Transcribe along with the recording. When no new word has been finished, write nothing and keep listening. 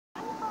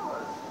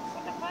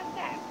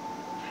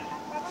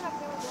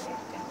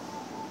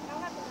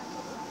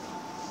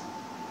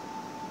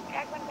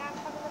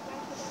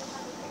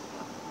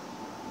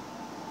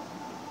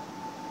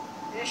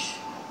ইস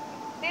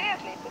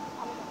seriously তুই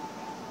ভালো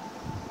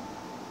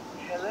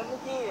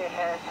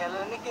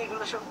হেলেনে কি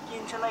এগুলো সব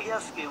কিনছে নাকি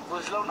আজকে?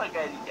 বুঝলাম না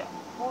কাহিনীটা।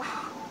 উফ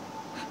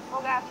ও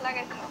গাছ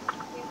লাগাইছো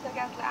পিন্সের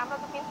গাছ আমরা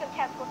তো পিন্সের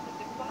খ্যাত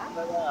করতেছি বুঝো না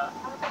দাদা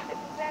আমরা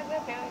প্রত্যেকদিন যাই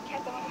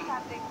খেতে মানে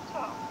সার দিই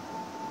বুঝছো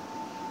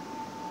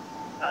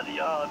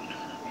আরিয়ান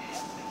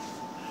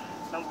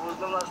না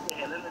বুঝলাম আজকে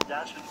হেলেনে যা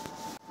শুনি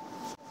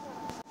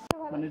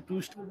মানে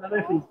টুস্টটা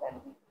বানাই ফেলছি।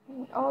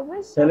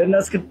 অবশ্য হেলেন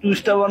আজকে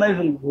টুস্টটা বানাই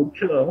ফেলছি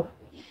বুঝছো?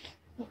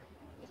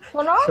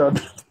 শোনো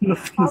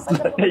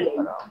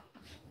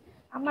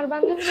আমার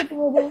বান্ধবীকে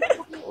তুমি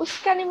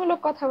উস্কানিমূলক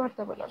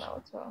কথাবার্তা বলো না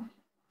বুঝছো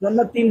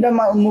না তিনটা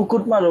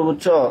মুকুট মারো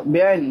বুঝছো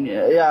বেআইন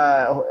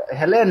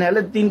হেলেন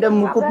হেলেন তিনটা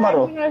মুকুট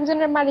মারো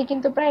একজনের মারি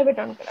কিন্তু প্রাইভেট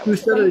অন করা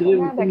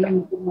তিনটা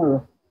মুকুট মারো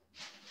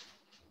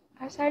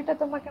আর শাড়িটা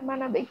তোমাকে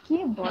মানাবে কি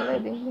বলে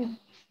দেখবেন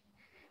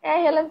এই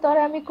হেলেন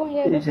তোরে আমি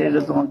কইয়া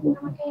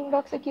আমাকে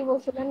ইনবক্সে কি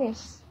বলছে জানিস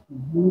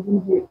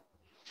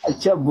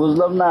আচ্ছা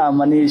বুঝলাম না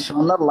মানে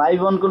সোনার লাইভ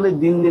অন করলে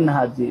দিন দিন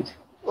হাজির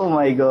ও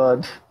মাই গড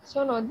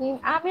শোনো দিন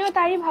আমিও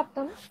তাই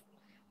ভাবতাম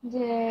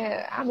যে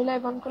আমি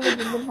লাইভ অন করলে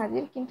দিন দিন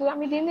হাজির কিন্তু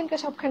আমি দিন দিনকে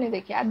সবখানে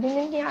দেখি আর দিন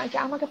দিন কি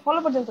আমাকে ফলো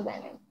পর্যন্ত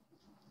দেয় নাই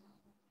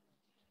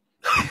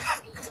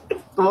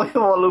তোমাকে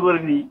ফলো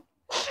করিনি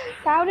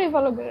কাউরে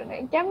ফলো করে নাই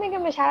কেমনে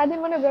কেমনে সারাদিন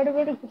মানে বেড়ে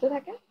বেড়ে ঘুরতে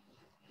থাকে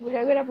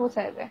ঘুরে ঘুরে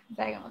পৌঁছায় যায়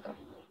জায়গা মতো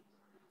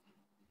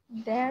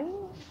then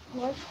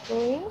what's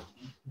going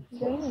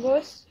then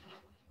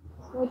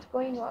what's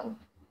going on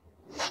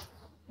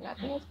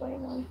nothing is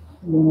going on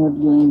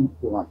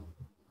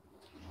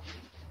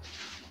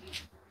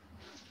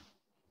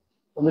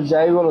তবে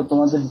যাই বলো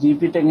তোমাদের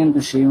ডিপিটা কিন্তু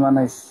সেই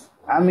মানাইস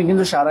আমি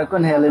কিন্তু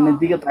সারাক্ষণ হেলেনের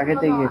দিকে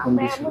তাকাইতে গিয়ে এখন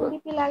বেশি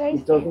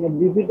তোমার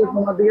ডিপিটা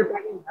তোমার দিকে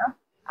তাকাই না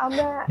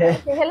আমরা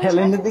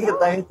হেলেনের দিকে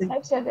তাকাইতে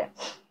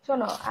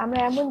শোনো আমরা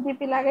এমন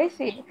জিপি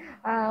লাগাইছি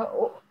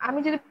আমি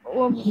যদি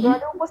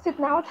উপস্থিত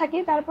নাও থাকি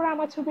তারপর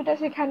আমার ছবিটা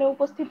সেখানে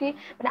উপস্থিতি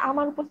মানে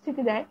আমার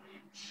উপস্থিতি দেয়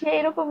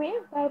সেরকমই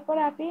তারপর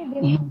আপনি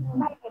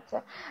ভালো হচ্ছে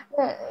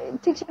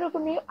ঠিক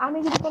সেরকমই আমি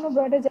যদি কোনো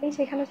ব্রডে যাই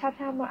সেখানে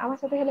সাথে আমার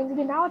সাথে হেলেন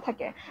যদি নাও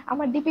থাকে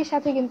আমার ডিপির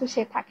সাথে কিন্তু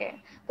সে থাকে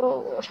তো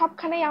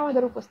সবখানেই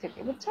আমাদের উপস্থিতি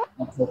বুঝছো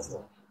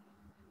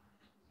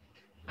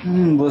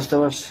বুঝতে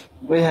পারছি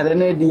ওই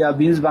হেলেনে দিয়া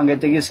বিনস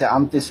বাঙ্গাইতে গেছে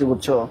আনতেছে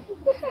বুঝছো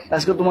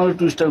আজকে তোমার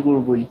টুস্টার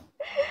করবোই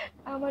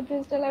আমার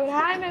টুইস্টার লাগবে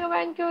হাই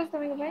মেগাবাইন কি অবস্থা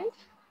মেগাবাইন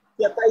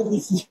কেতাই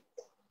দিছি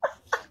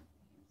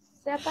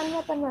সেতান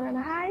মেতান মানে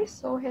না হাই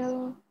সোহেল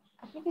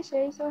আপনি কি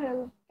সেই সোহেল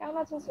কেমন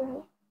আছেন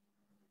সোহেল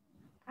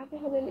আপনি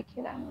হলে লিখে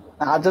না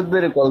আজাদ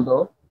বেরে কল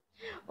দাও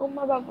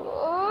উম্মা বাবু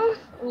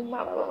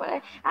মানে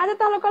আচ্ছা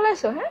তাহলে কলে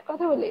এসো হ্যাঁ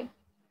কথা বলি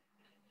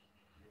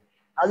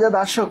আজাদ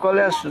আসো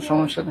কলে আসো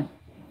সমস্যা নেই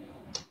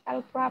আর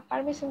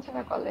পারমিশন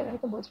ছাড়া কল দেবে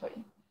তো বুঝবই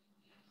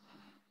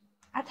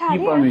আচ্ছা কি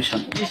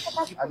পারমিশন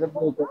আজাদ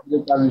বেরে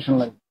পারমিশন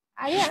লাগে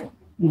আরিয়ান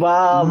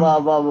বাহ বাহ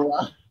বাহ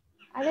বাহ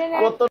আরে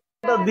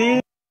কতটা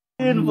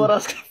দিন পর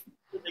আজকে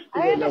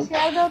আরে এটা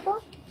শেয়ার দাও তো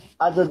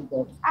আজাদ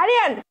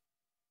আরিয়ান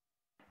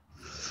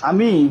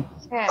আমি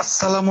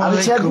আসসালামু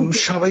আলাইকুম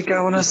সবাই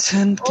কেমন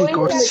আছেন কি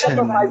করছেন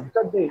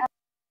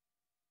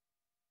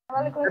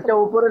আচ্ছা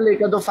উপরে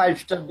লেখা তো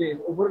 5 স্টার দে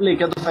উপরে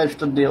লেখা তো 5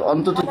 স্টার দে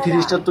অন্তত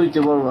 3 স্টার তো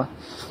দিতে পারবা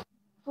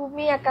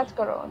তুমি এক কাজ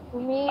করো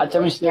তুমি আচ্ছা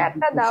আমি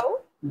শেয়ারটা দাও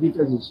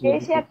দিতে দিছি এই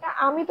শেয়ারটা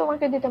আমি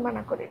তোমাকে দিতে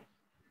মানা করি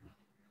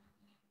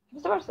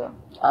বুঝতে পারছো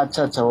আচ্ছা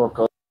আচ্ছা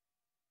ওকে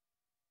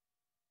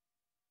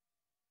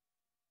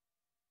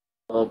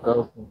ওকে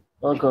ওকে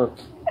ওকে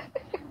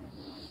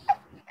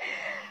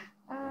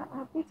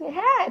আপনি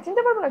হ্যাঁ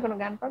চিনতে পারবো না কোনো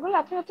গান পাগল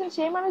আপনি হচ্ছেন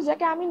সেই মানুষ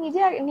যাকে আমি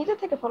নিজে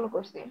থেকে ফলো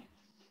করছি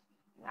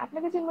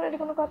আপনাকে চিনবো এটা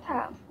কোনো কথা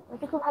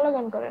আপনি খুব ভালো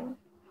গান করেন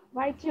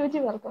হোয়াইট হিউজি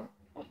ওয়েলকাম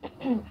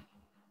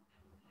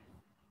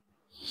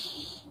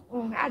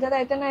আজাদ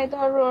আইতে না আইতে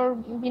ওর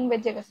বিন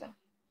বেজে গেছে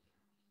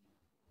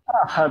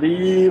আরে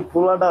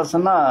পোলাটা আছে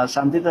না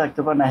শান্তিতে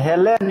থাকতে পারে না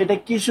হেলেন এটা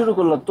কি শুরু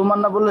করলো তোমার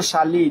না বললে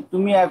শালি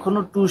তুমি এখনো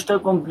 2 স্টার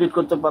কমপ্লিট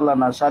করতে পারলা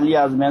না শালি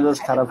আজ মেজাজ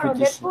খারাপ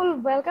হইতেছে Deadpool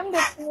welcome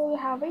Deadpool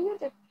how are you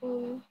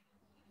Deadpool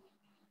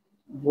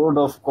board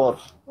of কর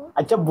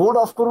আচ্ছা বোর্ড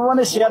অফ করবো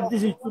মানে শেয়ার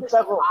দিছি চুপ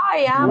থাকো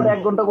পুরো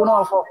 1 ঘন্টা কোনো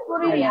অফ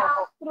করি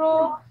মাত্র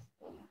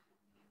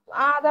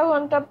আধা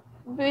ঘন্টা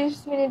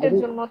 20 মিনিটের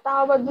জন্য তাও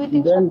আবার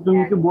 2-3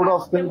 তুমি কি বোর্ড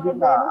অফ করে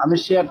দিবা আমি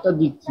শেয়ারটা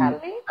দিচ্ছি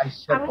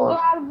আমি তো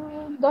আর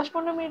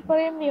 10-15 মিনিট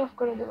পরে এমনি অফ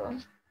করে দেব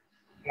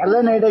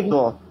হেলেন এটা কি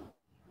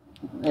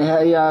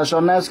হ্যাঁ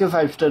সোনা আজকে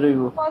 5 স্টার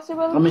হইব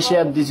আমি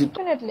শেয়ার দিছি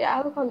definitely I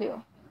will call you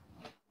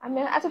আমি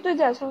আচ্ছা তুই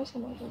যা সমস্যা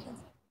নেই তুই যা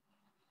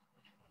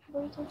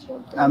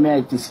আমি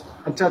আইতেছি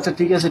আচ্ছা আচ্ছা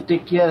ঠিক আছে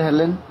টেক কেয়ার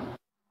হেলেন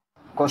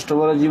কষ্ট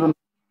করে জীবন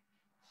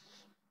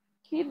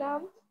কি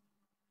নাম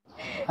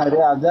আরে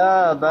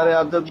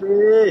আজাদ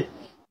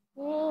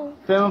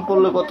প্রেমে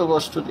পড়লে কত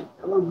কষ্ট রে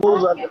আমার বউ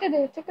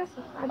ঠিক আছে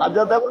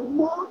আজাদ আমার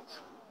বউ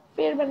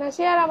ফিরবে না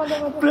সে আর আমাদের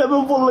মধ্যে প্রেমে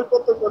পড়লে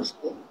কত কষ্ট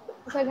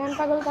আচ্ছা গান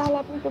পাগল তাহলে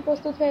আপনি একটু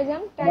প্রস্তুত হয়ে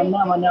যান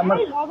না মানে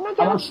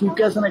আমার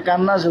সুখে আছে না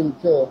কান্না আছে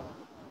বুঝছো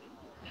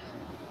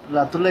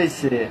রাতুল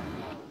আইছে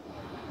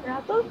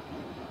রাতুল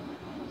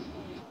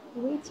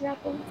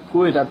রাতুল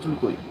কই রাতুল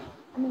কই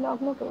আমি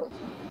লগ্ন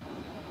করেছি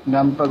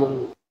গান পাগল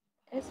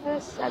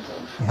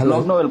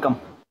লগ্ন ওয়েলকাম।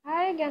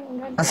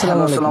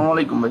 আসসালামু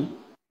আলাইকুম ভাই।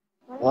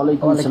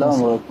 ওয়ালাইকুম আসসালাম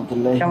ওয়া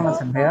রাহমাতুল্লাহ। কেমন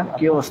আছেন ভাইয়া?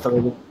 কি অবস্থা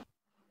ভাই?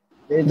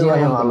 এই তো ভাই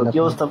ভালো। কি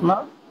অবস্থা আপনার?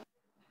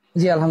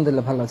 জি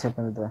আলহামদুলিল্লাহ ভালো আছি,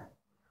 আপনাদের দোয়া।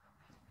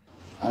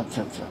 আচ্ছা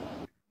আচ্ছা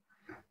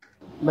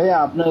ভাইয়া,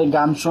 আপনার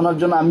গান শোনার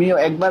জন্য আমি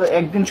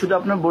একদিন শুধু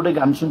আপনার বোর্ডে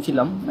গান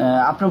শুনছিলাম।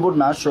 আপনার বোর্ড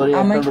না, সরি,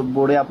 একটা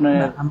বোর্ডে আপনার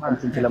গান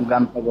শুনছিলাম,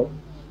 গান পাগল।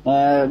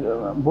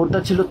 বোর্ডটা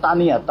ছিল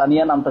তানিয়া,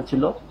 তানিয়া নামটা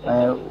ছিল।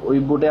 ওই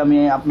বোর্ডে আমি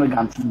আপনার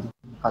গান শুনছি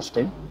ফার্স্ট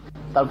টাইম,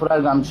 তারপর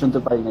আর গান শুনতে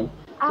পারি নাই।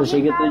 তো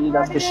সেই ক্ষেত্রে যদি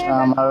আজকে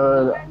আমার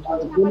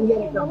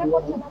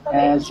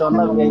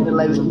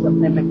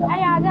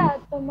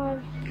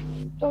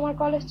তোমার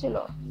কলেজ ছিল,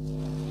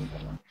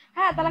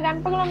 হ্যাঁ তাহলে গান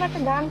পাগল আমরা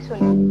একটা গান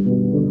শুনি।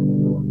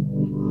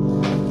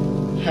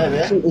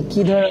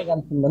 কি ধরনের গান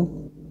শুনবেন?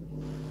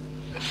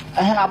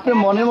 হ্যাঁ, আপনার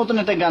মনের মতন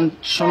একটা গান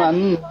শোনান,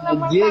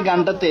 যে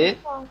গানটাতে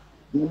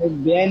মানে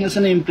বেআইন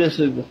হোসেন ইমপ্রেস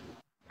হইব।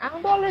 আমি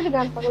তো অলরেডি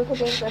গান পাগল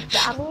থেকে ইমপ্রেস।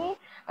 আমি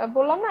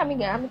বললাম না,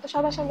 আমি তো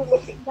সবার সামনে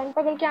বলছি গান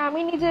পাগলকে আমি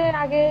নিজে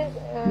আগে।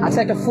 আচ্ছা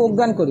একটা ফোক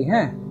গান করি,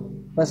 হ্যাঁ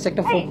ফার্স্ট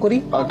একটা ফোক করি।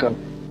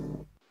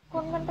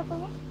 কোন গানটা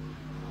করবো?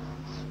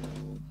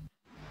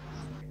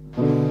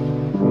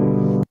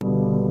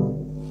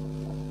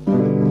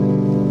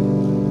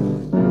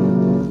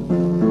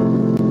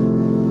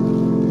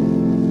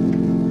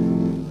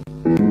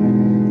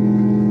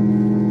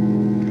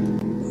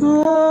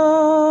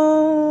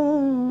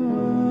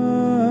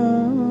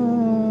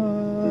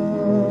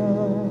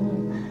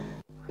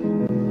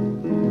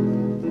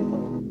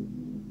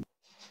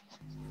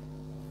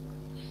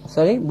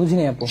 সরি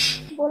বুঝিনি আপু।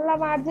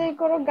 বললাম আর যে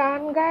কোনো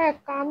গান গায়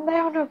কান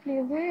দেয় না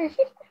প্লিজ।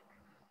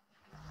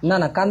 না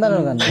না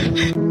কান্দানোর গান।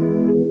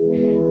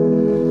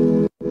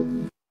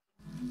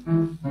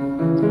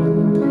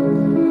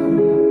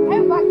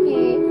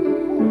 বাকি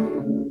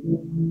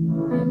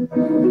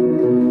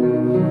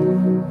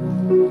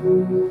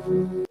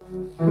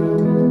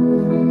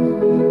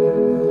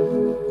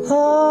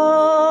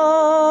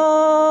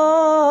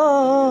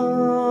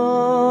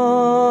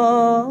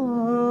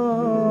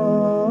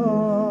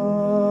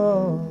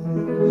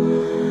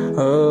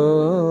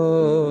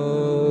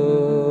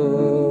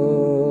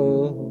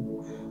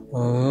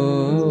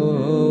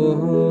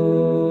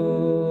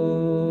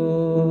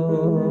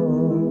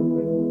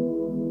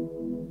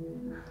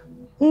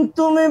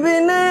তুমি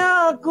বিনে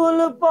আকুল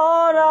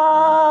পরা,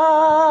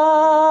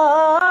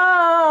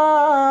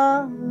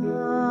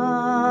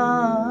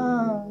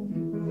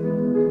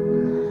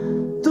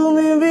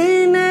 তুমি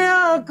বিনে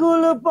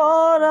আকুল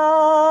পরা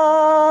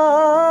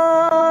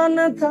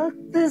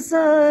থাকতে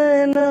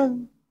চায় না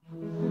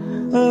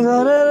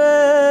ঘরে রে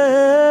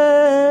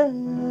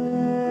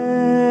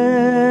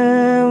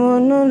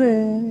মনরে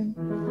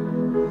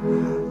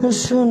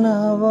সোনা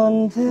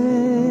বন্ধে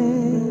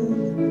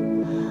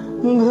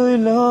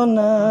ভুইল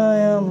না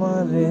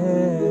আমারে।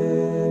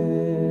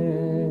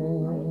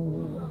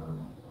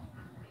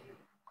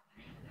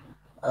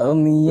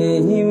 আমি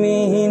এই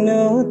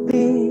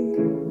মিনতি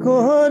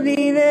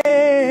করি রে,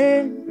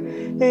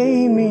 এই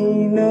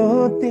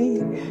মিনতি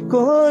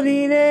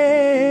করি রে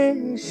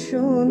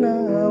সোনা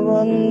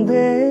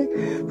বন্ধে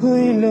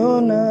ভুইল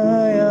না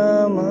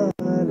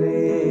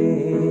আমারে।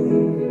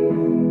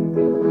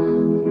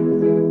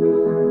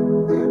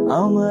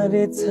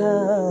 আমারে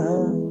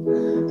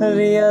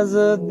ছাড়িয়া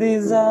যদি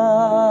যা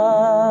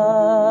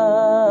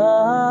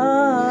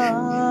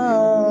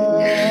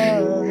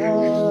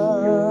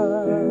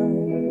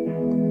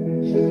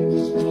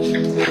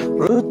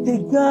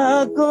প্রতিজ্ঞা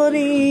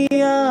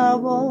করিয়া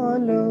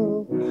বলো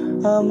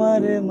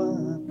আমার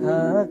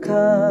মাথা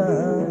খা,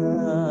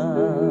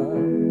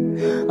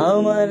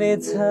 আমারে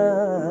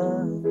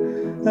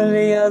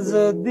ছাড়িয়া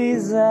যদি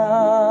যা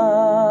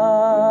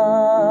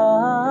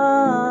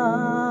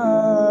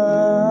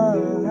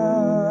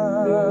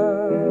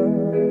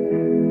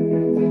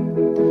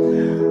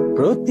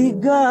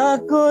প্রতিজ্ঞা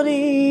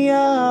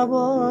করিয়া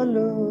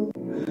বলো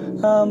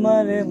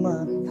আমার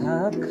মাথা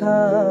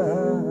খা।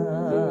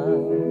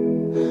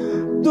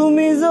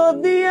 তুমি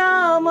যদি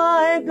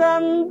আমায়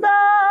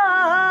কান্দাও,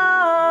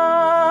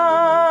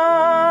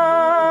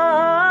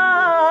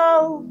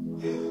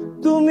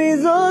 তুমি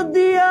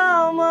যদি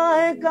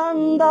আমায়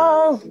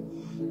কান্দাও,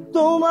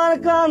 তোমার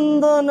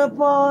কান্দন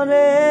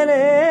পরে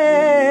রে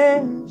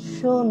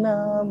সোনা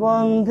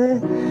বন্ধে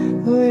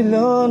হইল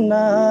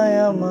না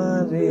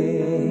আমারে।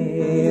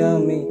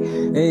 আমি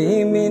এই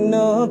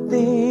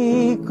মিনতি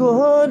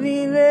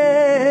করি রে,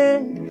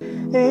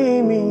 এই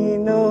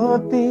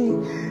মিনতি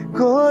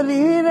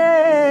করি রে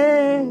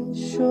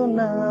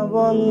সোনা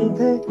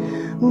বন্ধে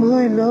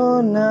ভুইল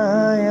না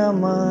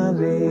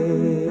আমারে।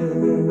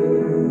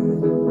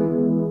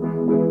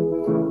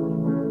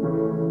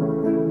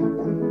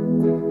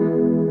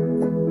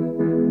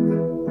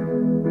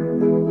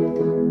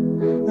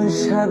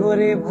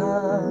 সাগরে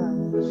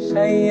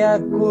ভাসাইয়া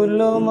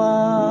কুলমা